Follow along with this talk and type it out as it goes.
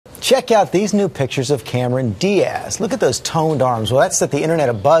Check out these new pictures of Cameron Diaz. Look at those toned arms. Well, that set the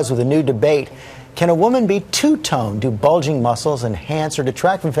internet abuzz with a new debate. Can a woman be two-toned? Do bulging muscles enhance or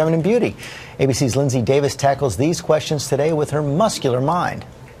detract from feminine beauty? ABC's Lindsay Davis tackles these questions today with her muscular mind.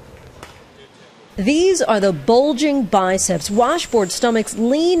 These are the bulging biceps, washboard stomachs,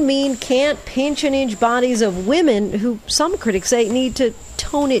 lean, mean, can't pinch an inch bodies of women who some critics say need to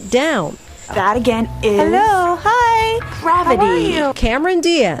tone it down. That again is... Hello, hi. Gravity. How are you? Cameron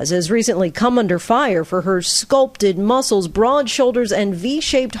Diaz has recently come under fire for her sculpted muscles, broad shoulders, and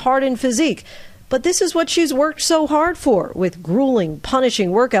V-shaped hardened physique. But this is what she's worked so hard for, with grueling,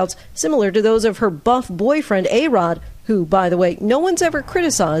 punishing workouts similar to those of her buff boyfriend, A-Rod, who, by the way, no one's ever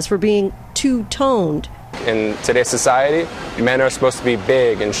criticized for being two-toned. In today's society, men are supposed to be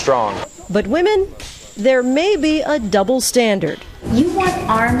big and strong. But women, there may be a double standard. You want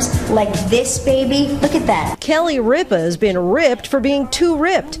arms like this, baby? Look at that. Kelly Ripa has been ripped for being too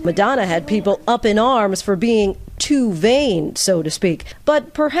ripped. Madonna had people up in arms for being too vain, so to speak.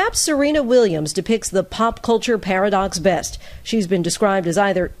 But perhaps Serena Williams depicts the pop culture paradox best. She's been described as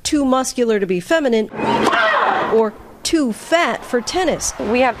either too muscular to be feminine or too fat for tennis.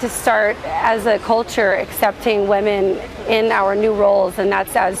 We have to start as a culture accepting women in our new roles, and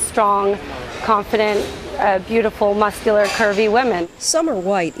that's as strong, confident, beautiful, muscular, curvy women. Summer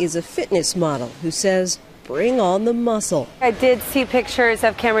White is a fitness model who says, bring on the muscle. I did see pictures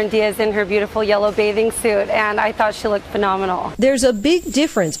of Cameron Diaz in her beautiful yellow bathing suit, and I thought she looked phenomenal. There's a big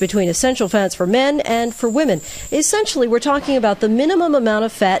difference between essential fats for men and for women. Essentially, we're talking about the minimum amount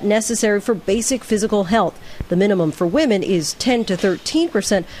of fat necessary for basic physical health. The minimum for women is 10 to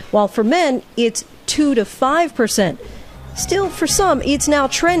 13%, while for men, it's 2 to 5%. Still, for some, it's now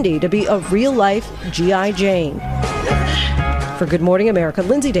trendy to be a real-life G.I. Jane. For Good Morning America,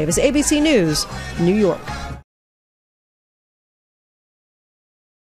 Lindsay Davis, ABC News, New York.